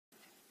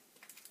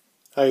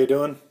How you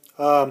doing?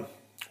 I want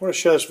to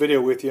share this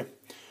video with you.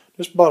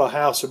 Just bought a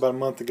house about a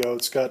month ago.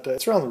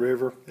 It's around the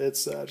river.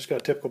 It's just got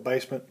a typical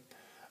basement.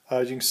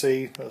 As you can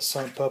see, a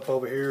sump pump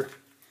over here.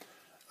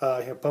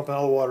 Pumping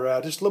all the water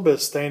out. Just a little bit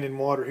of standing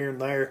water here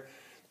and there.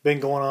 Been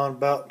going on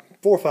about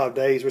 4 or 5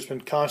 days, where it's been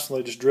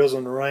constantly just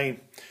drizzling the rain.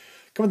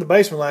 Come in the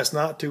basement last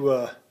night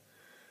to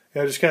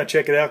just kind of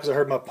check it out because I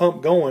heard my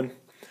pump going.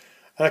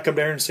 And I come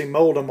down and see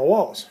mold on my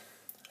walls.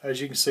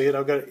 As you can see it,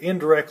 I've got it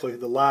indirectly,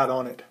 the light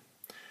on it.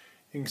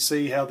 You can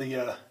see how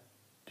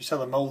just how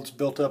the mold's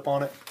built up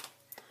on it.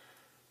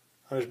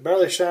 I'm just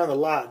barely shining the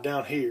light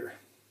down here.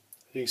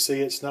 You can see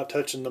it's not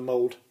touching the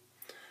mold.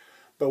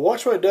 But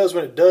watch what it does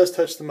when it does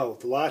touch the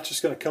mold. The light's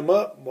just going to come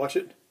up, watch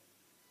it,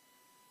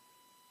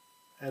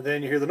 and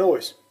then you hear the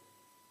noise.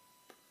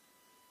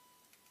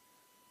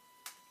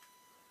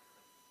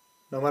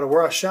 No matter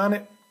where I shine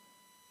it,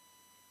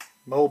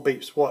 mold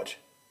beeps. Watch.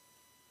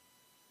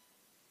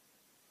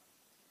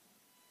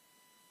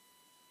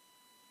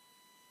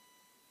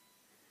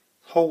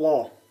 Whole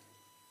wall.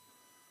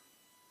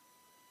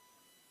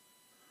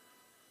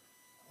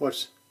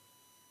 What's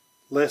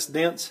less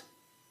dense?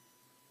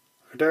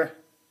 Right there.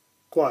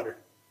 Quieter.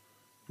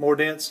 More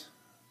dense.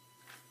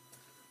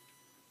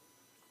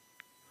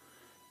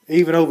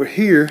 Even over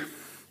here,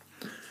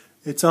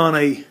 it's on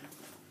a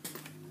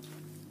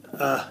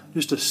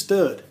just a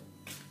stud.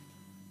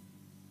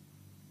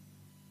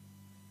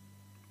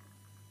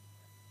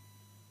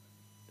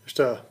 Just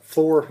a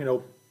floor,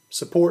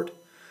 support.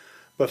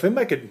 But if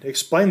anybody could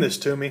explain this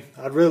to me,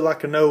 I'd really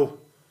like to know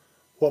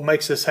what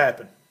makes this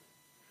happen.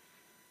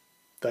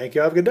 Thank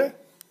you. Have a good day.